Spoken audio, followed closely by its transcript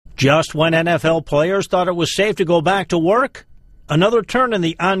Just when NFL players thought it was safe to go back to work, another turn in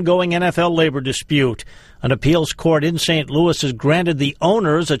the ongoing NFL labor dispute. An appeals court in St. Louis has granted the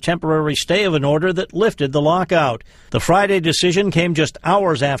owners a temporary stay of an order that lifted the lockout. The Friday decision came just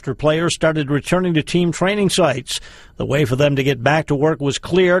hours after players started returning to team training sites. The way for them to get back to work was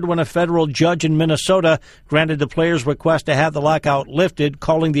cleared when a federal judge in Minnesota granted the players' request to have the lockout lifted,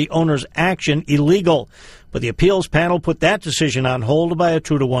 calling the owners' action illegal. But the appeals panel put that decision on hold by a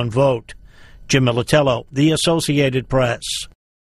 2-1 vote. Jim Militello, The Associated Press.